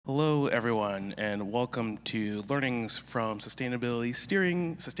everyone, and welcome to Learnings from Sustainability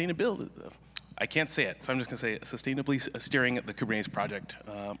Steering, I can't say it, so I'm just going to say Sustainably Steering the Kubernetes Project.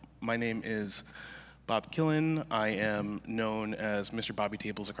 My name is Bob Killen. I am known as Mr. Bobby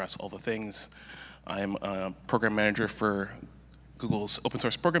Tables across all the things. I'm a program manager for Google's Open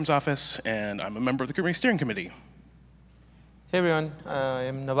Source Programs Office, and I'm a member of the Kubernetes Steering Committee. Hey everyone, I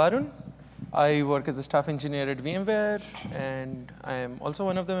am Nabarun. I work as a staff engineer at VMware, and I am also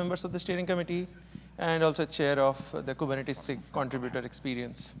one of the members of the steering committee, and also chair of the Kubernetes contributor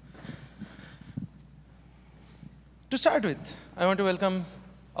experience. To start with, I want to welcome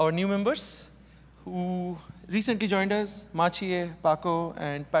our new members who recently joined us, Machie, Paco,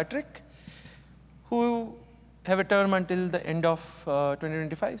 and Patrick, who have a term until the end of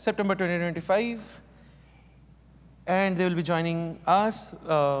September 2025. And they will be joining us.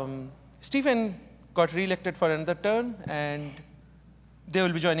 Stephen got re-elected for another term, and they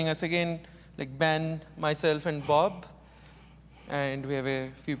will be joining us again, like Ben, myself, and Bob. And we have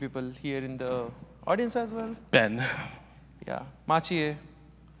a few people here in the audience as well. Ben. Yeah, Machie.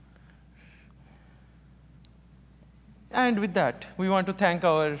 And with that, we want to thank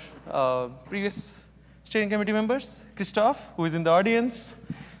our previous steering committee members, Christoph, who is in the audience,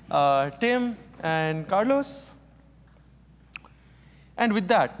 Tim, and Carlos. And with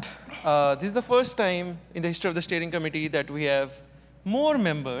that, this is the first time in the history of the steering committee that we have more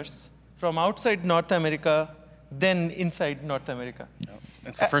members from outside North America than inside North America. Oh,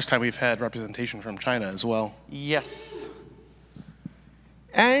 it's the first time we've had representation from China as well. Yes.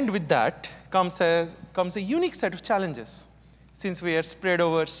 And with that comes a unique set of challenges. Since we are spread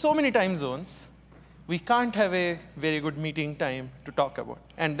over so many time zones, we can't have a very good meeting time to talk about.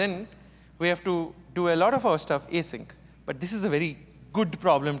 And then we have to do a lot of our stuff async. But this is a very good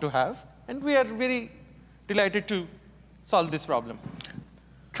problem to have, and we are very delighted to solve this problem.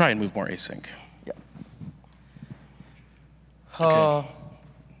 Try and move more async. Yeah. Okay.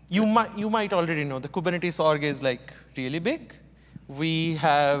 You might already know the Kubernetes org is like really big. We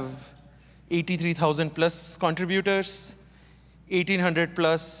have 83,000 plus contributors, 1,800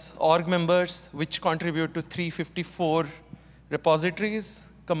 plus org members, which contribute to 354 repositories,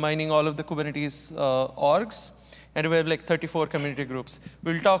 combining all of the Kubernetes orgs. And we have like 34 community groups.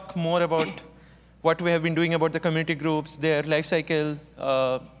 We'll talk more about what we have been doing about the community groups, their life cycle,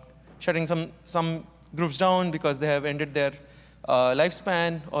 shutting some groups down because they have ended their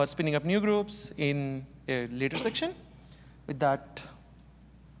lifespan, or spinning up new groups in a later section. With that.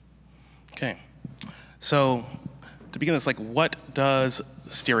 Okay. So to begin this, what does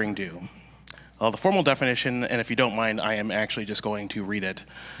steering do? The formal definition, and if you don't mind, I am actually just going to read it.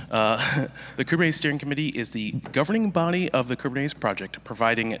 The Kubernetes Steering Committee is the governing body of the Kubernetes project,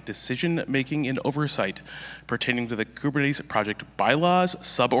 providing decision-making and oversight pertaining to the Kubernetes project bylaws,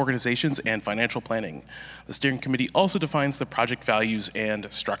 sub-organizations, and financial planning. The Steering Committee also defines the project values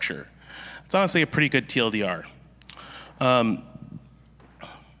and structure. It's honestly a pretty good TLDR. That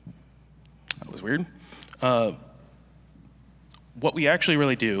was weird. What we actually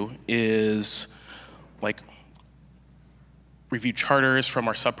really do is review charters from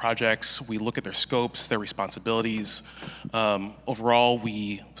our sub-projects. We look at their scopes, their responsibilities. Overall,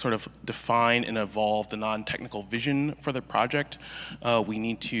 we sort of define and evolve the non-technical vision for the project. We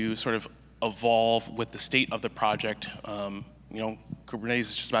need to sort of evolve with the state of the project. Kubernetes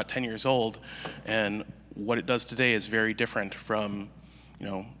is just about 10 years old, and what it does today is very different from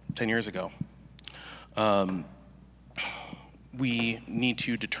 10 years ago. We need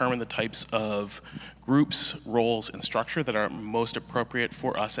to determine the types of groups, roles, and structure that are most appropriate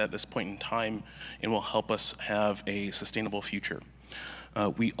for us at this point in time and will help us have a sustainable future.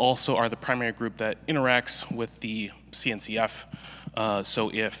 We also are the primary group that interacts with the CNCF.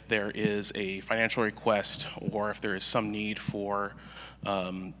 So if there is a financial request or if there is some need for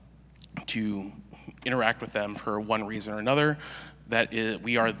to interact with them for one reason or another,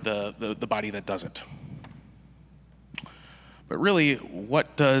 we are the body that does it. But really,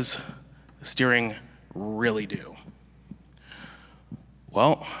 what does steering really do?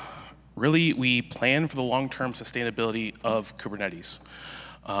 Well, really, we plan for the long-term sustainability of Kubernetes.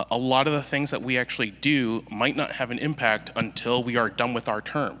 A lot of the things that we actually do might not have an impact until we are done with our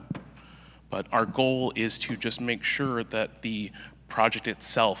term. But our goal is to just make sure that the project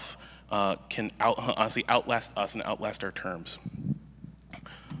itself can honestly outlast us and outlast our terms.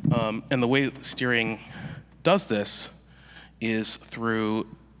 And the way steering does this is through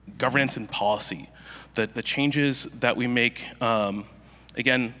governance and policy. The changes that we make,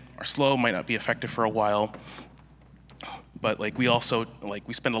 again, are slow, might not be effective for a while, but we also,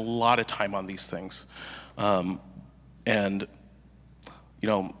 we spend a lot of time on these things. And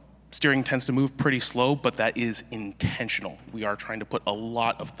steering tends to move pretty slow, but that is intentional. We are trying to put a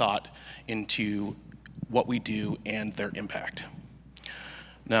lot of thought into what we do and their impact.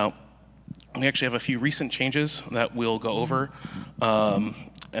 Now, we actually have a few recent changes that we'll go over,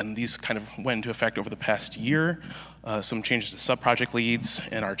 and these kind of went into effect over the past year. Some changes to sub-project leads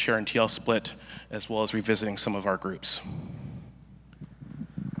and our chair and TL split, as well as revisiting some of our groups.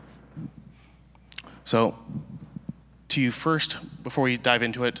 So, to first, before we dive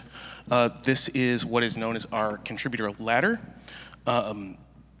into it, this is what is known as our contributor ladder.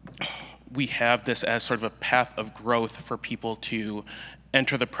 We have this as sort of a path of growth for people to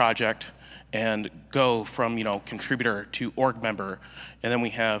enter the project and go from contributor to org member, and then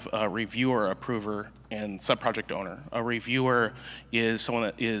we have a reviewer, approver, and sub-project owner. A reviewer is someone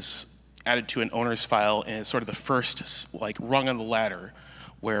that is added to an owner's file and is sort of the first rung on the ladder,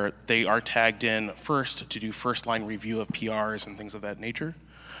 where they are tagged in first to do first-line review of PRs and things of that nature.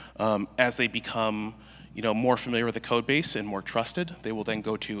 As they become more familiar with the code base and more trusted, they will then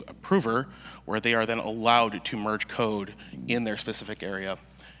go to approver, where they are then allowed to merge code in their specific area.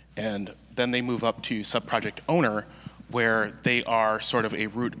 And then they move up to sub-project owner, where they are sort of a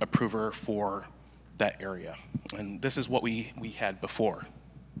root approver for that area. And this is what we had before.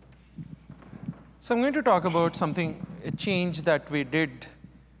 So I'm going to talk about a change that we did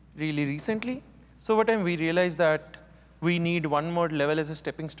really recently. So over time, we realized that we need one more level as a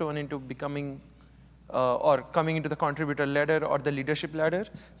stepping stone into becoming or coming into the contributor ladder or the leadership ladder.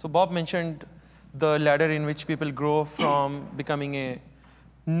 So Bob mentioned the ladder in which people grow from becoming a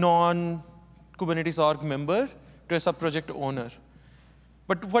non-Kubernetes org member to a sub-project owner.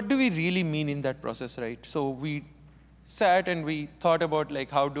 But what do we really mean in that process, right? So we sat and we thought about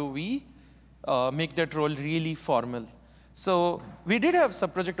how do we make that role really formal. So we did have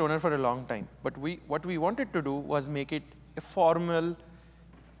sub-project owner for a long time, but what we wanted to do was make it a formal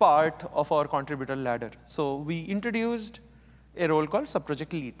part of our contributor ladder. So we introduced a role called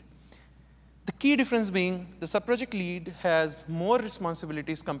sub-project lead. The key difference being the sub-project lead has more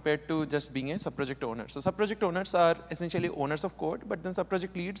responsibilities compared to just being a sub-project owner. So sub-project owners are essentially owners of code, but then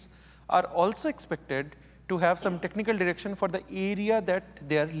sub-project leads are also expected to have some technical direction for the area that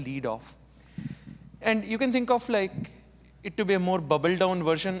they are lead of. And you can think of it to be a more bubble down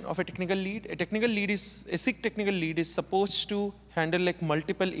version of a technical lead. A SIG technical lead is supposed to handle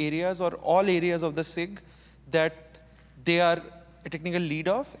multiple areas or all areas of the SIG that they are a technical lead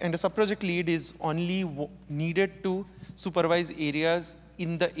of, and a sub-project lead is only needed to supervise areas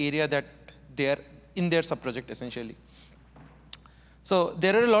in the area that they are in their sub-project, essentially. So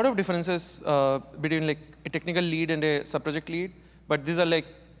there are a lot of differences between a technical lead and a sub-project lead, but these are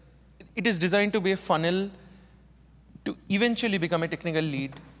it is designed to be a funnel to eventually become a technical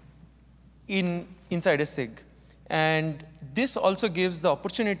lead inside a SIG. And this also gives the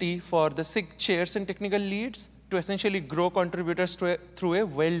opportunity for the SIG chairs and technical leads to essentially grow contributors through a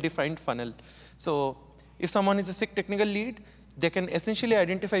well-defined funnel. So if someone is a SIG technical lead, they can essentially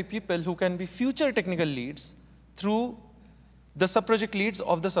identify people who can be future technical leads through the sub-project leads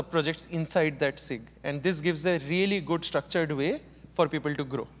of the sub-projects inside that SIG. And this gives a really good structured way for people to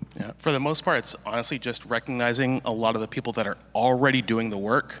grow. Yeah, for the most part, it's honestly just recognizing a lot of the people that are already doing the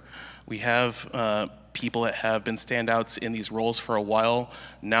work. We have people that have been standouts in these roles for a while.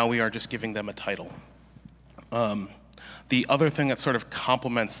 Now we are just giving them a title. The other thing that sort of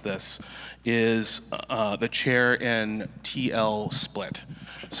complements this is the chair and TL split.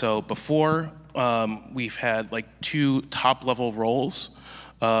 So before, we've had two top-level roles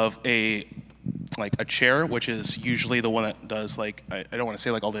of a chair, which is usually the one that does I don't want to say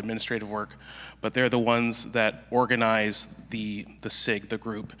all the administrative work, but they're the ones that organize the SIG, the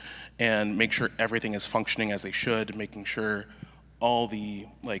group, and make sure everything is functioning as they should, making sure all the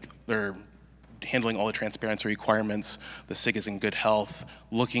they're handling all the transparency requirements, the SIG is in good health,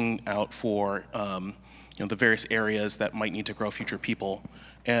 looking out for the various areas that might need to grow future people.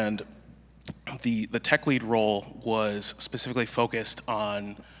 And the tech lead role was specifically focused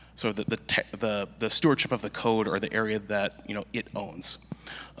on sort of the stewardship of the code or the area that it owns.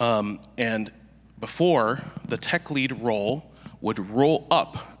 And before, the tech lead role would roll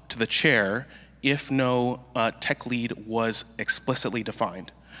up to the chair if no tech lead was explicitly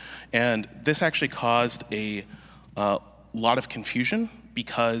defined. And this actually caused a lot of confusion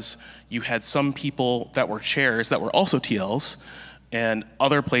because you had some people that were chairs that were also TLs, and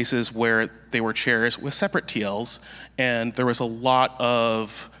other places where they were chairs with separate TLs, and there was a lot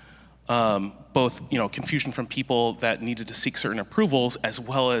of both confusion from people that needed to seek certain approvals, as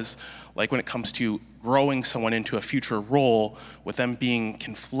well as when it comes to growing someone into a future role with them being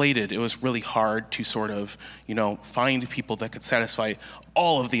conflated, it was really hard to sort of, find people that could satisfy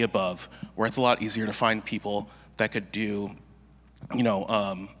all of the above, where it's a lot easier to find people that could do,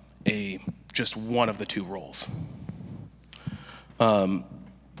 just one of the two roles.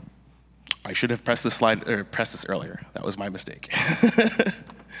 I should have pressed this slide, or pressed this earlier. That was my mistake.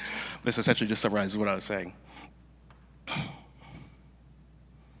 This essentially just summarizes what I was saying.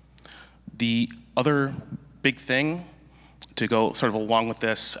 The other big thing to go sort of along with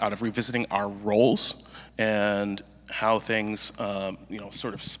this, out of revisiting our roles and how things,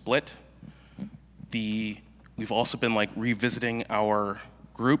 sort of split, we've also been revisiting our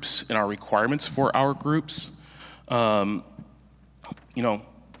groups and our requirements for our groups.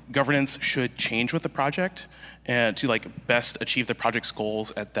 Governance should change with the project and to best achieve the project's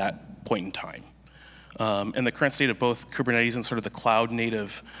goals at that point in time. And the current state of both Kubernetes and sort of the cloud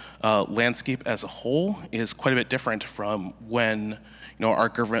native landscape as a whole is quite a bit different from when our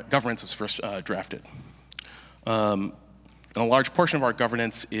governance was first drafted. And a large portion of our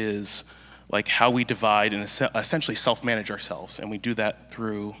governance is how we divide and essentially self-manage ourselves, and we do that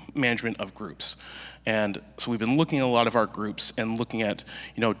through management of groups. And so we've been looking at a lot of our groups and looking at,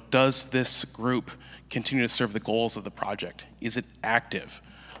 does this group continue to serve the goals of the project? Is it active?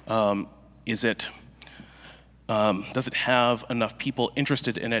 Does it have enough people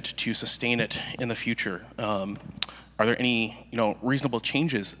interested in it to sustain it in the future? Are there any reasonable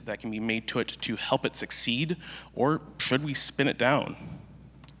changes that can be made to it to help it succeed, or should we spin it down?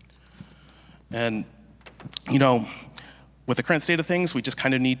 And with the current state of things, we just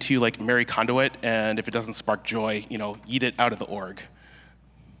kind of need to marry conduit, and if it doesn't spark joy, yeet it out of the org.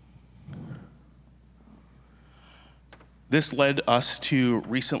 This led us to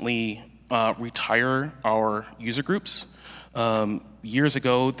recently retire our user groups. Years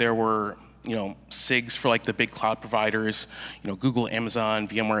ago, there were SIGs for the big cloud providers, Google, Amazon,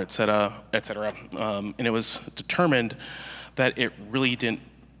 VMware, et cetera. And it was determined that it really didn't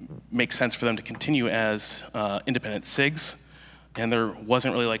make sense for them to continue as independent SIGs, and there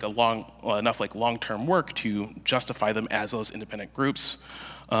wasn't really enough long-term work to justify them as those independent groups.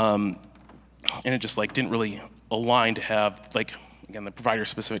 And it just didn't really align to have again, the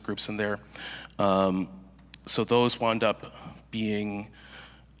provider-specific groups in there. So those wound up being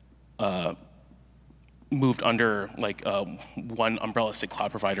moved under one umbrella SIG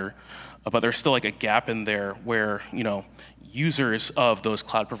cloud provider, but there's still a gap in there where users of those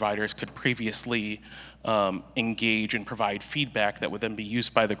cloud providers could previously engage and provide feedback that would then be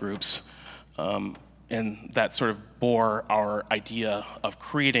used by the groups, and that sort of bore our idea of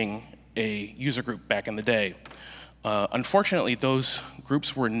creating a user group back in the day. Unfortunately, those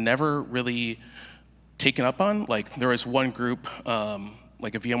groups were never really taken up on. There was one group, a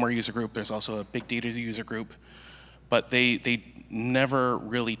VMware user group. There's also a big data user group, but they never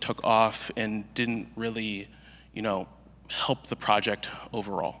really took off and didn't really, help the project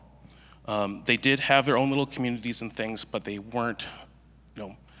overall. They did have their own little communities and things, but they weren't,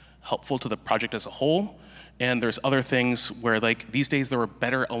 helpful to the project as a whole. And there's other things where these days there were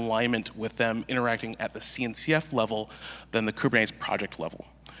better alignment with them interacting at the CNCF level than the Kubernetes project level.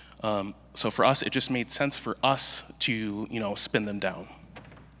 So for us, it just made sense for us to, spin them down.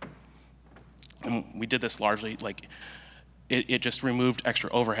 And we did this largely, it just removed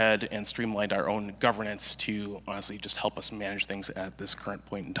extra overhead and streamlined our own governance to honestly just help us manage things at this current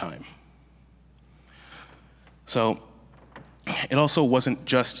point in time. So it also wasn't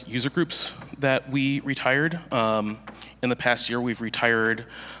just user groups that we retired. In the past year, we've retired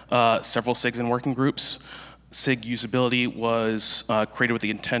several SIGs and working groups. SIG usability was created with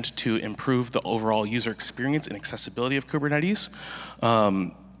the intent to improve the overall user experience and accessibility of Kubernetes.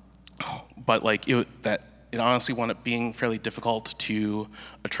 But it honestly wound up being fairly difficult to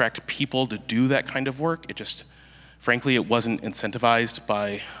attract people to do that kind of work. It just, frankly, it wasn't incentivized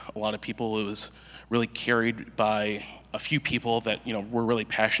by a lot of people. It was really carried by a few people that were really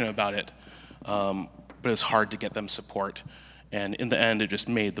passionate about it, but it was hard to get them support. And in the end, it just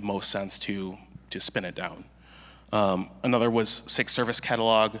made the most sense to spin it down. Another was SIG Service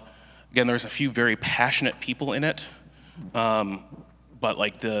Catalog. Again, there's a few very passionate people in it,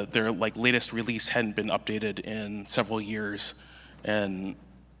 but their latest release hadn't been updated in several years, and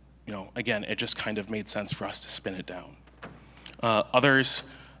again, it just kind of made sense for us to spin it down. Others,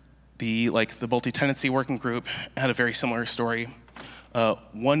 the multi-tenancy working group had a very similar story.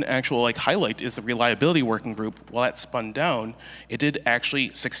 One actual highlight is the reliability working group. While that spun down, it did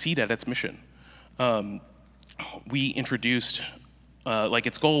actually succeed at its mission. We introduced like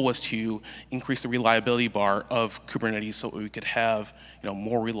its goal was to increase the reliability bar of Kubernetes so we could have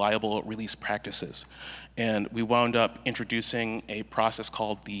more reliable release practices. And we wound up introducing a process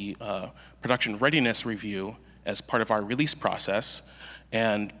called the production readiness review as part of our release process.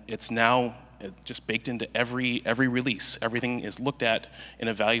 And it's now just baked into every release. Everything is looked at and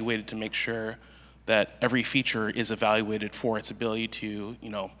evaluated to make sure that every feature is evaluated for its ability to,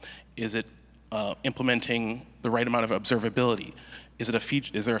 is it implementing the right amount of observability? Is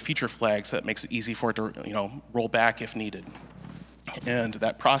there a feature flag so that makes it easy for it to roll back if needed? And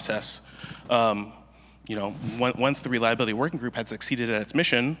that process, once the reliability working group had succeeded at its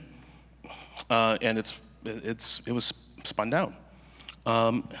mission, and it was spun down.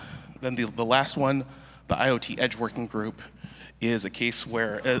 Then the last one, the IoT Edge working group, is a case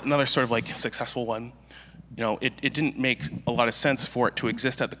where another sort of like successful one. It didn't make a lot of sense for it to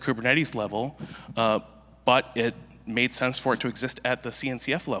exist at the Kubernetes level, but it made sense for it to exist at the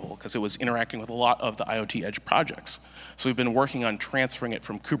CNCF level because it was interacting with a lot of the IoT Edge projects. So we've been working on transferring it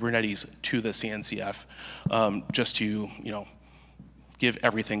from Kubernetes to the CNCF just to give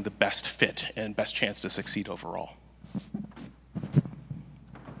everything the best fit and best chance to succeed overall.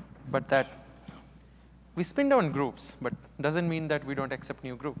 But we spin down groups, but doesn't mean that we don't accept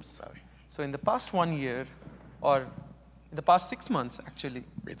new groups. Sorry. So in the past 1 year, or in the past 6 months, actually.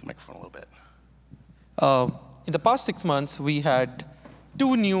 Raise the microphone a little bit. In the past 6 months, we had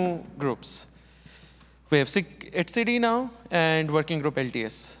 2 new groups. We have etcd now and working group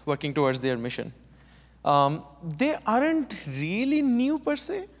LTS, working towards their mission. They aren't really new per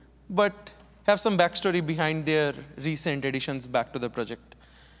se, but have some backstory behind their recent additions back to the project.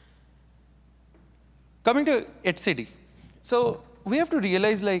 Coming to etcd, so we have to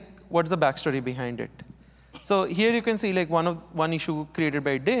realize what's the backstory behind it. So here you can see one issue created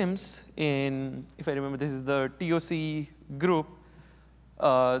by DIMS in, if I remember, this is the TOC group,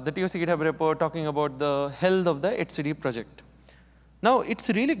 the TOC GitHub repo talking about the health of the etcd project. Now it's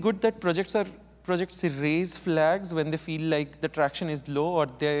really good that projects raise flags when they feel like the traction is low or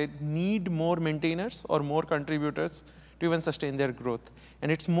they need more maintainers or more contributors to even sustain their growth.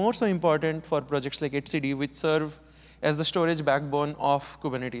 And it's more so important for projects like etcd, which serve as the storage backbone of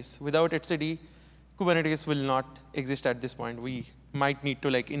Kubernetes. Without etcd, Kubernetes will not exist at this point. We might need to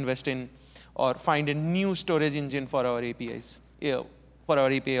invest in or find a new storage engine for our APIs, for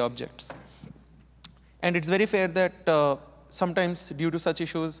our API objects. And it's very fair that sometimes due to such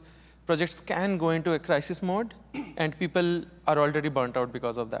issues, projects can go into a crisis mode, and people are already burnt out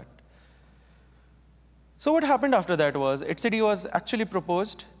because of that. So what happened after that was, etcd was actually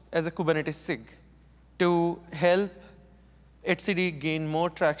proposed as a Kubernetes SIG to help etcd gain more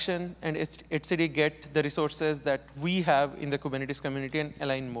traction and etcd get the resources that we have in the Kubernetes community and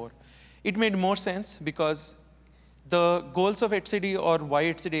align more. It made more sense because the goals of etcd or why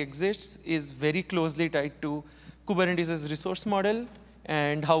etcd exists is very closely tied to Kubernetes' resource model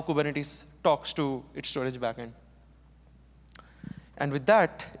and how Kubernetes talks to its storage backend. And with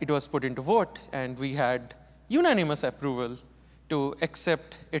that, it was put into vote, and we had unanimous approval to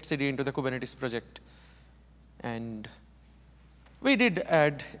accept etcd into the Kubernetes project. And we did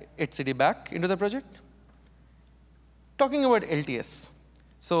add etcd back into the project. Talking about LTS.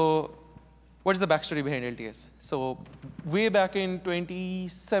 So what is the backstory behind LTS? So way back in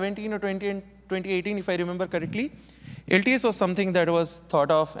 2017 or 2018, if I remember correctly, LTS was something that was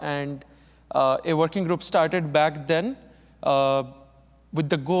thought of, and a working group started back then with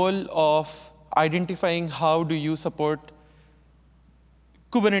the goal of identifying how do you support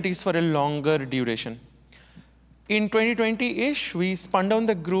Kubernetes for a longer duration. In 2020-ish, we spun down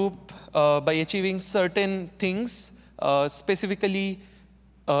the group by achieving certain things, specifically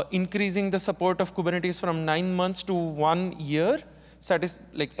increasing the support of Kubernetes from 9 months to 1 year,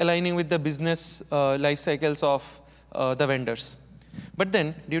 aligning with the business life cycles of the vendors. But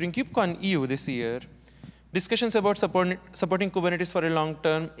then, during KubeCon EU this year, discussions about supporting Kubernetes for a long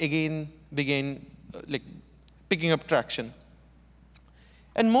term again began picking up traction.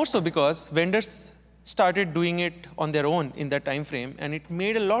 And more so because vendors started doing it on their own in that time frame, and it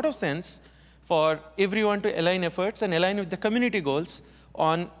made a lot of sense for everyone to align efforts and align with the community goals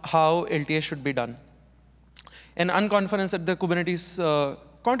on how LTS should be done. An unconference at the Kubernetes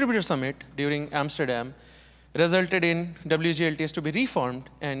Contributor Summit during Amsterdam resulted in WGLTS to be reformed,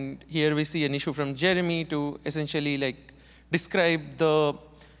 and here we see an issue from Jeremy to essentially describe the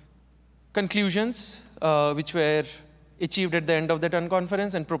conclusions which were achieved at the end of that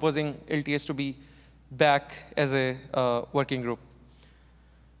unconference and proposing LTS to be back as a working group.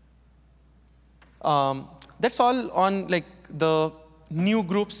 That's all on the new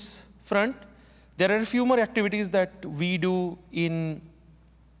groups front. There are a few more activities that we do in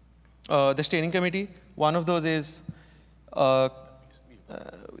the steering committee. One of those is, okay,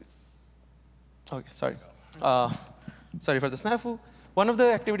 sorry. Sorry for the snafu. One of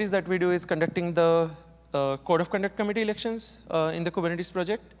the activities that we do is conducting the Code of Conduct Committee elections in the Kubernetes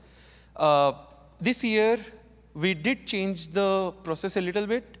project. This year, we did change the process a little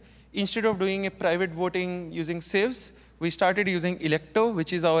bit. Instead of doing a private voting using civs, we started using Electo,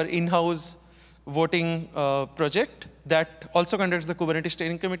 which is our in-house voting project that also conducts the Kubernetes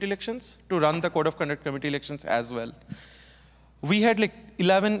Steering Committee elections to run the Code of Conduct Committee elections as well. We had like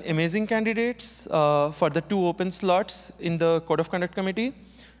 11 amazing candidates for the 2 open slots in the Code of Conduct Committee.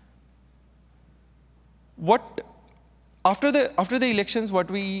 After the elections,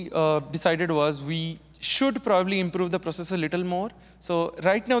 what we decided was we should probably improve the process a little more. So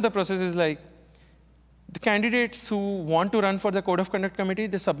right now, the process is like the candidates who want to run for the Code of Conduct Committee,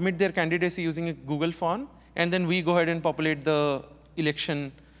 they submit their candidacy using a Google form, and then we go ahead and populate the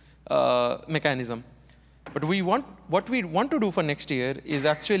election mechanism. But what we want to do for next year is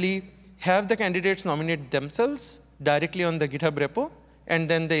actually have the candidates nominate themselves directly on the GitHub repo, and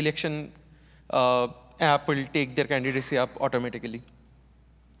then the election app will take their candidacy up automatically.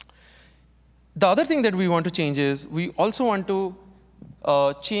 The other thing that we want to change is we also want to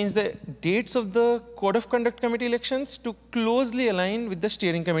change the dates of the Code of Conduct Committee elections to closely align with the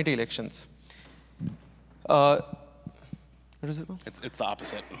Steering Committee elections. What is it? It's the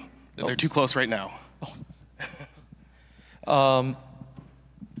opposite. Oh. They're too close right now. Oh.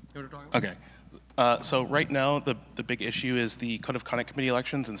 Okay. So right now, the big issue is the Code of Conduct Committee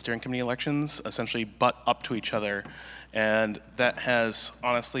elections and Steering Committee elections essentially butt up to each other. And that has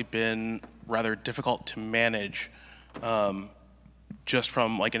honestly been rather difficult to manage just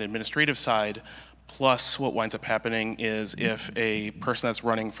from like an administrative side. Plus, what winds up happening is if a person that's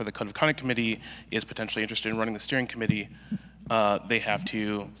running for the Code of Conduct Committee is potentially interested in running the Steering Committee, they have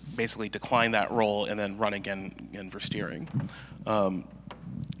to basically decline that role and then run again for steering.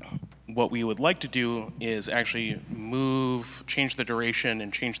 What we would like to do is actually change the duration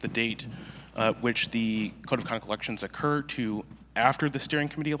and change the date which the Code of Conduct elections occur to after the Steering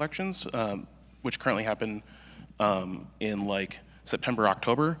Committee elections, which currently happen in like September,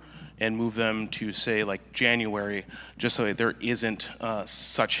 October, and move them to say like January, just so there isn't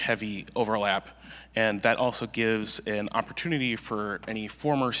such heavy overlap. And that also gives an opportunity for any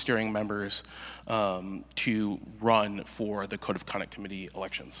former steering members to run for the Code of Conduct Committee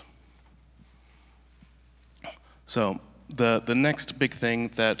elections. So the next big thing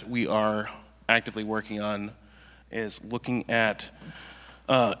that we are actively working on is looking at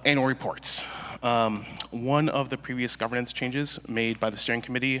annual reports. One of the previous governance changes made by the steering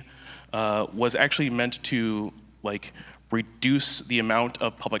committee was actually meant to like reduce the amount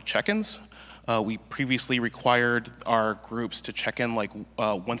of public check-ins. We previously required our groups to check in like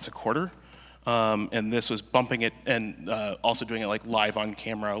once a quarter. And this was bumping it and also doing it like live on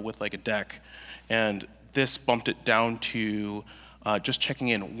camera with like a deck. And this bumped it down to just checking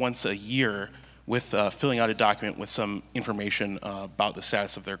in once a year with filling out a document with some information about the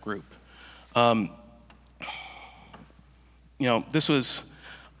status of their group. You know,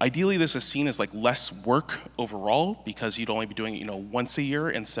 ideally this is seen as like less work overall because you'd only be doing it, once a year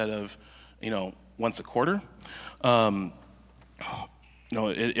instead of, once a quarter.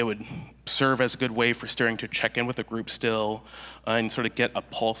 It would serve as a good way for steering to check in with the group still and sort of get a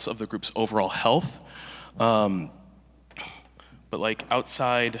pulse of the group's overall health. But like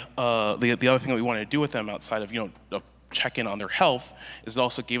outside, the other thing that we wanted to do with them outside of a check-in on their health is it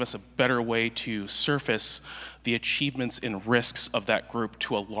also gave us a better way to surface the achievements and risks of that group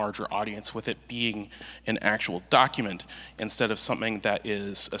to a larger audience with it being an actual document instead of something that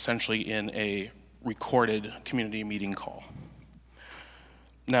is essentially in a recorded community meeting call.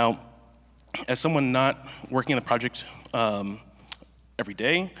 Now, as someone not working on the project every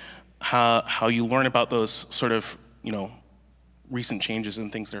day, how you learn about those sort of recent changes and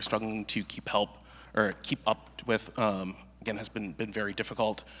things they're struggling to keep up with, again, has been very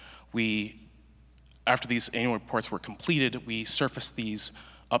difficult. After these annual reports were completed, we surfaced these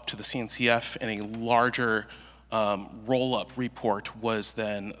up to the CNCF, and a larger roll-up report was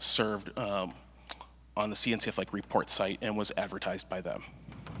then served on the CNCF report site and was advertised by them.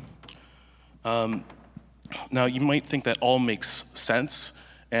 Now, you might think that all makes sense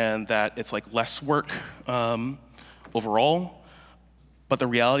and that it's like less work overall, but the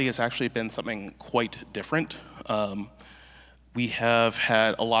reality has actually been something quite different. We have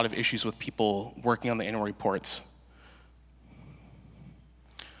had a lot of issues with people working on the annual reports.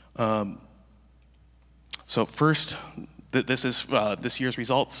 So first, this is this year's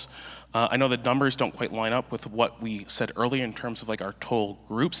results. I know the numbers don't quite line up with what we said earlier in terms of like our total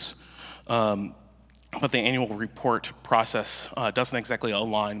groups, but the annual report process doesn't exactly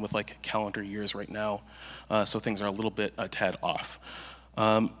align with like calendar years right now, so things are a little bit a tad off.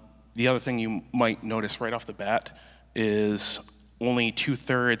 The other thing you might notice right off the bat is only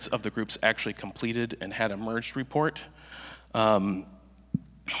 2/3 of the groups actually completed and had a merged report. You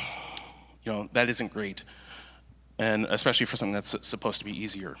know, that isn't great, and especially for something that's supposed to be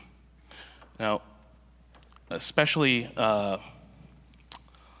easier. Now, especially, let's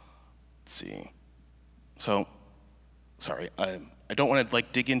see. So, sorry, I don't want to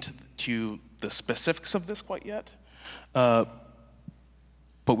like dig into the specifics of this quite yet, but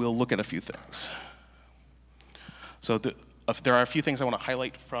we'll look at a few things. So there are a few things I want to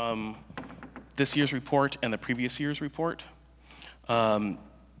highlight from this year's report and the previous year's report. And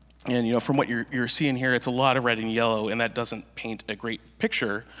you know, from what you're seeing here, it's a lot of red and yellow, and that doesn't paint a great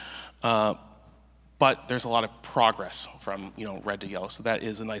picture. But there's a lot of progress from red to yellow, so that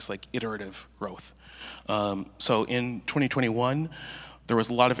is a nice like iterative growth. So in 2021, there was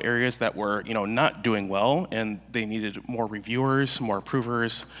a lot of areas that were not doing well, and they needed more reviewers, more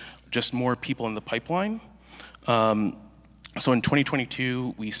approvers, just more people in the pipeline. So in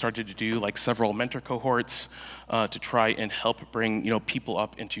 2022, we started to do like several mentor cohorts to try and help bring people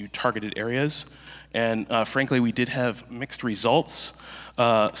up into targeted areas. And frankly, we did have mixed results.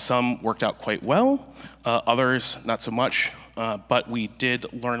 Some worked out quite well, others not so much. But we did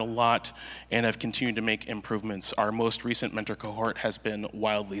learn a lot and have continued to make improvements. Our most recent mentor cohort has been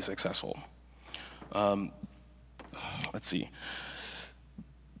wildly successful. Let's see.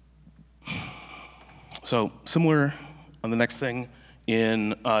 So similar on the next thing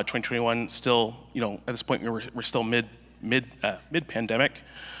in 2021, still, at this point we're still mid-pandemic.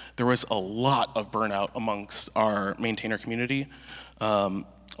 There was a lot of burnout amongst our maintainer community. A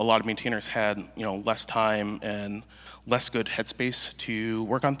lot of maintainers had less time and less good headspace to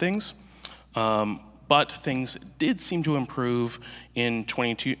work on things. But things did seem to improve in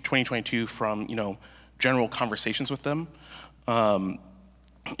 2022 from general conversations with them. And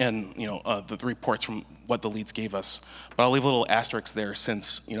the reports from what the leads gave us. But I'll leave a little asterisk there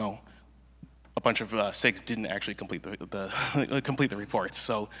since a bunch of SIGs didn't actually complete complete the reports.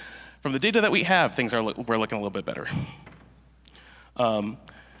 So from the data that we have, we're looking a little bit better.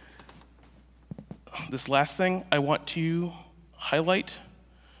 This last thing I want to highlight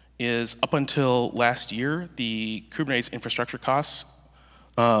is up until last year, the Kubernetes infrastructure costs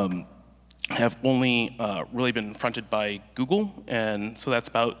have only really been fronted by Google, and so that's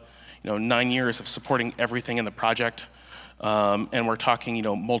about 9 years of supporting everything in the project, and we're talking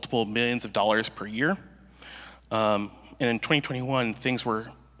multiple millions of dollars per year. And in 2021, things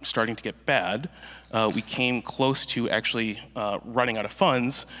were starting to get bad. We came close to actually running out of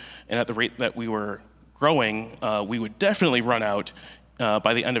funds, and at the rate that we were growing, we would definitely run out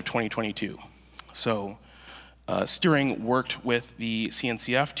by the end of 2022. So. Steering worked with the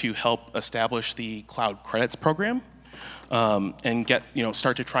CNCF to help establish the cloud credits program and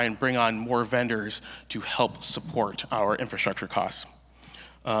start to try and bring on more vendors to help support our infrastructure costs.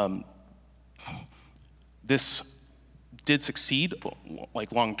 This did succeed,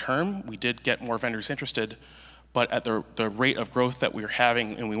 like long term. We did get more vendors interested, but at the rate of growth that we were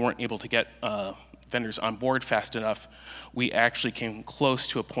having, and we weren't able to get vendors on board fast enough, we actually came close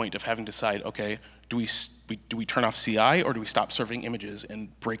to a point of having to decide, okay, do we turn off CI or do we stop serving images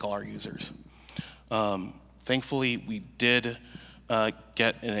and break all our users? Thankfully, we did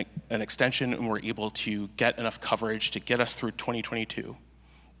get an extension and were able to get enough coverage to get us through 2022.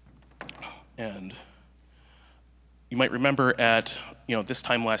 And you might remember at this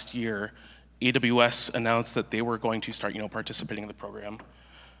time last year, AWS announced that they were going to start participating in the program.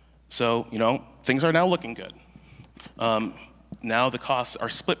 So things are now looking good. Now the costs are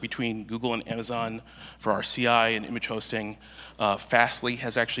split between Google and Amazon for our CI and image hosting. Fastly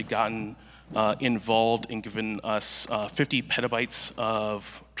has actually gotten involved and given us 50 petabytes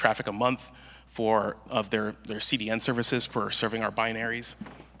of traffic a month of their CDN services for serving our binaries.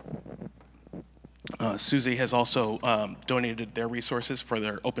 SUSE has also donated their resources for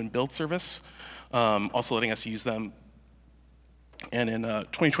their open build service, also letting us use them. And in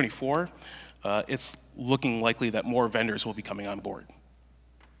 2024, it's looking likely that more vendors will be coming on board.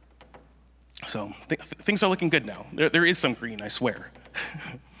 So things are looking good now. There is some green, I swear.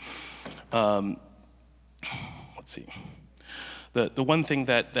 Let's see. The one thing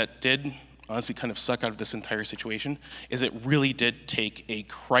that did honestly kind of suck out of this entire situation is it really did take a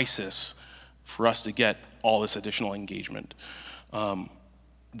crisis for us to get all this additional engagement.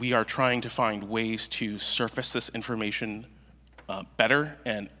 we are trying to find ways to surface this information better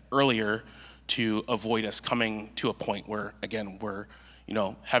and earlier to avoid us coming to a point where, again, we're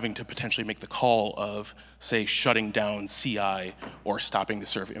having to potentially make the call of, say, shutting down CI or stopping to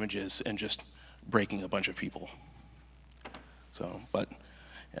serve images and just breaking a bunch of people. So, but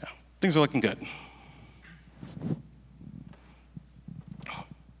yeah, things are looking good.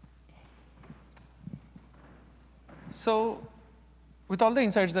 So, with all the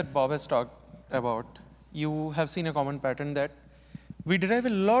insights that Bob has talked about, you have seen a common pattern that we derive a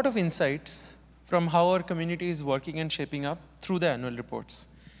lot of insights from how our community is working and shaping up through the annual reports.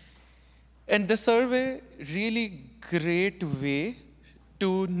 And the survey, really great way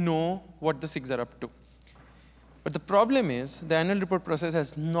to know what the SIGs are up to. But the problem is the annual report process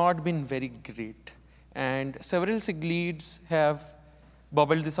has not been very great. And several SIG leads have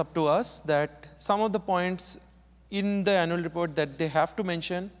bubbled this up to us that some of the points in the annual report that they have to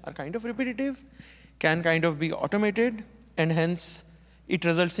mention are kind of repetitive, can kind of be automated, and hence it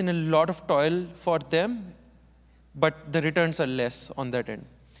results in a lot of toil for them, but the returns are less on that end.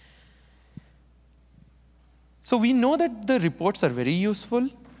 So we know that the reports are very useful,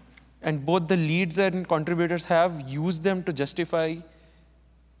 and both the leads and contributors have used them to justify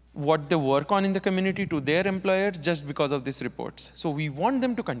what they work on in the community to their employers just because of these reports. So we want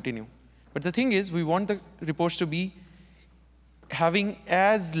them to continue. But the thing is, we want the reports to be having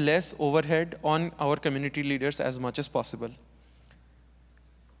as less overhead on our community leaders as much as possible.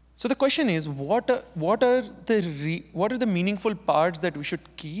 So the question is, what are the meaningful parts that we should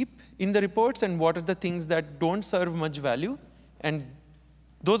keep in the reports, and what are the things that don't serve much value? And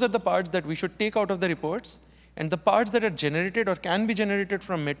those are the parts that we should take out of the reports. And the parts that are generated or can be generated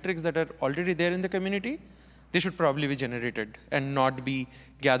from metrics that are already there in the community, they should probably be generated and not be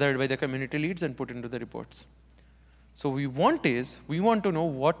gathered by the community leads and put into the reports. So we want to know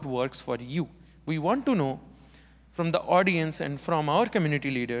what works for you. We want to know from the audience and from our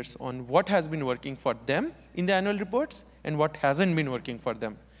community leaders on what has been working for them in the annual reports and what hasn't been working for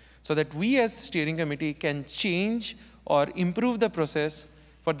them, so that we as steering committee can change or improve the process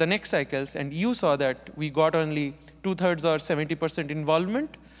for the next cycles. And you saw that we got only 2/3 or 70%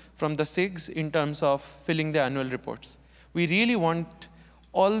 involvement from the SIGs in terms of filling the annual reports. We really want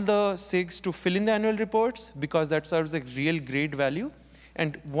all the SIGs to fill in the annual reports because that serves a real great value.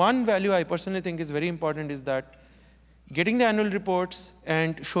 And one value I personally think is very important is that getting the annual reports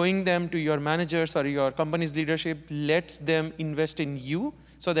and showing them to your managers or your company's leadership lets them invest in you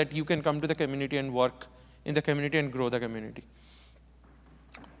so that you can come to the community and work in the community and grow the community.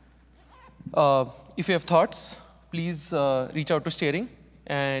 If you have thoughts, please reach out to steering.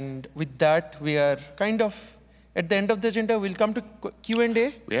 And with that, we are kind of at the end of the agenda. We'll come to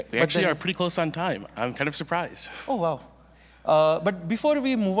Q&A. We actually are pretty close on time. I'm kind of surprised. Oh, wow. But before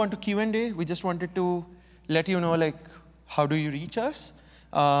we move on to Q&A, we just wanted to let you know, like, how do you reach us?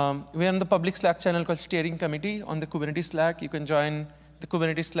 We're on the public Slack channel called Steering Committee on the Kubernetes Slack. You can join the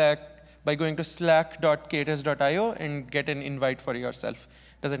Kubernetes Slack by going to slack.kts.io and get an invite for yourself.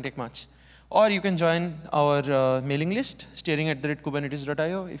 Doesn't take much. Or you can join our mailing list,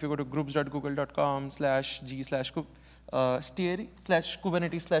 steering@kubernetes.io. If you go to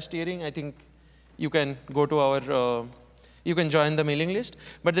groups.google.com/g/Kubernetes/steering, I think you can go to our, you can join the mailing list.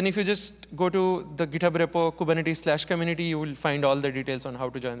 But then if you just go to the GitHub repo, Kubernetes/community, you will find all the details on how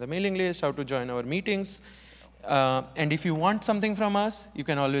to join the mailing list, how to join our meetings. And if you want something from us, you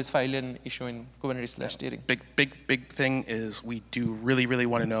can always file an issue in Kubernetes/steering. Big thing is we do really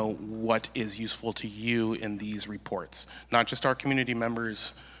want to know what is useful to you in these reports. Not just our community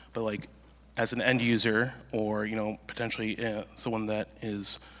members, but like as an end user or potentially someone that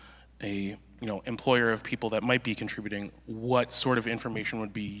is a employer of people that might be contributing. What sort of information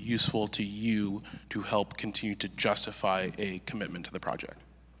would be useful to you to help continue to justify a commitment to the project?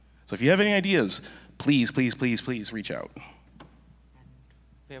 So if you have any ideas, please reach out.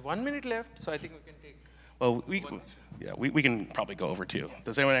 We have 1 minute left, so I think we can take. Well, we can probably go over too.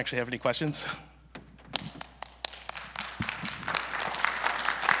 Does anyone actually have any questions?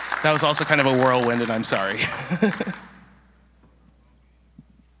 That was also kind of a whirlwind, and I'm sorry.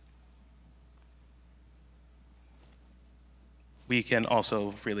 We can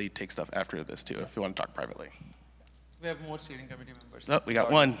also freely take stuff after this too, if you want to talk privately. We have more steering committee members. Oh, we got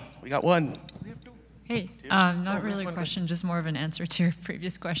one. We got one. We have two. Hey, not really a question, just more of an answer to your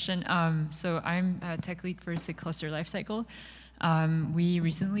previous question. So I'm a tech lead for SIG Cluster Lifecycle. We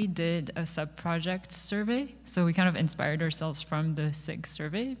recently did a sub-project survey, so we kind of inspired ourselves from the SIG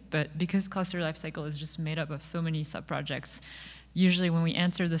survey, but because Cluster Lifecycle is just made up of so many sub-projects, usually when we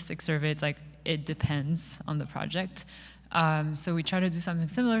answer the SIG survey, it's like, it depends on the project. So we try to do something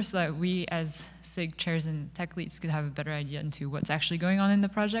similar so that we as SIG chairs and tech leads could have a better idea into what's actually going on in the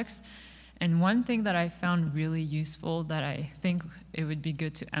projects. And one thing that I found really useful that I think it would be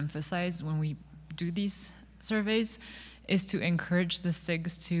good to emphasize when we do these surveys is to encourage the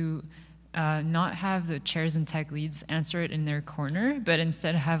SIGs to not have the chairs and tech leads answer it in their corner, but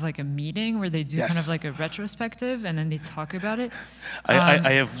instead have like a meeting where they do kind of like a retrospective and then they talk about it.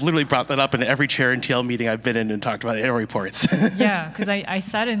 I have literally brought that up in every chair and TL meeting I've been in and talked about annual reports. Yeah, because I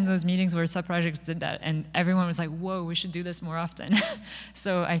sat in those meetings where sub-projects did that, and everyone was like, whoa, we should do this more often.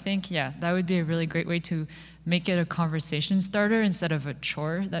 So I think, yeah, that would be a really great way to make it a conversation starter instead of a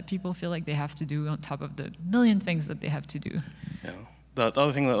chore that people feel like they have to do on top of the million things that they have to do. Yeah. The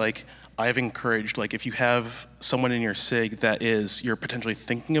other thing that like I've encouraged, like if you have someone in your SIG that you're potentially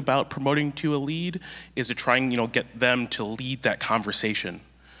thinking about promoting to a lead, is to try and get them to lead that conversation,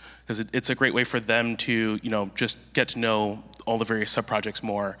 because it's a great way for them to just get to know all the various sub-projects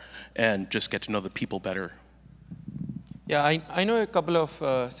more and just get to know the people better. Yeah, I know a couple of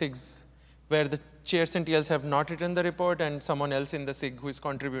SIGs where the chairs and TLs have not written the report and someone else in the SIG who is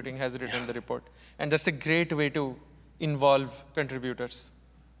contributing has written the report. And that's a great way to involve contributors.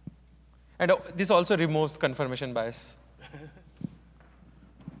 And this also removes confirmation bias.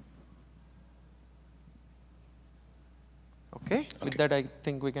 Okay, with that I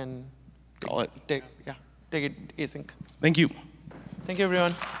think we can Call it. take it async. Thank you. Thank you,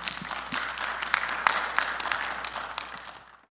 everyone.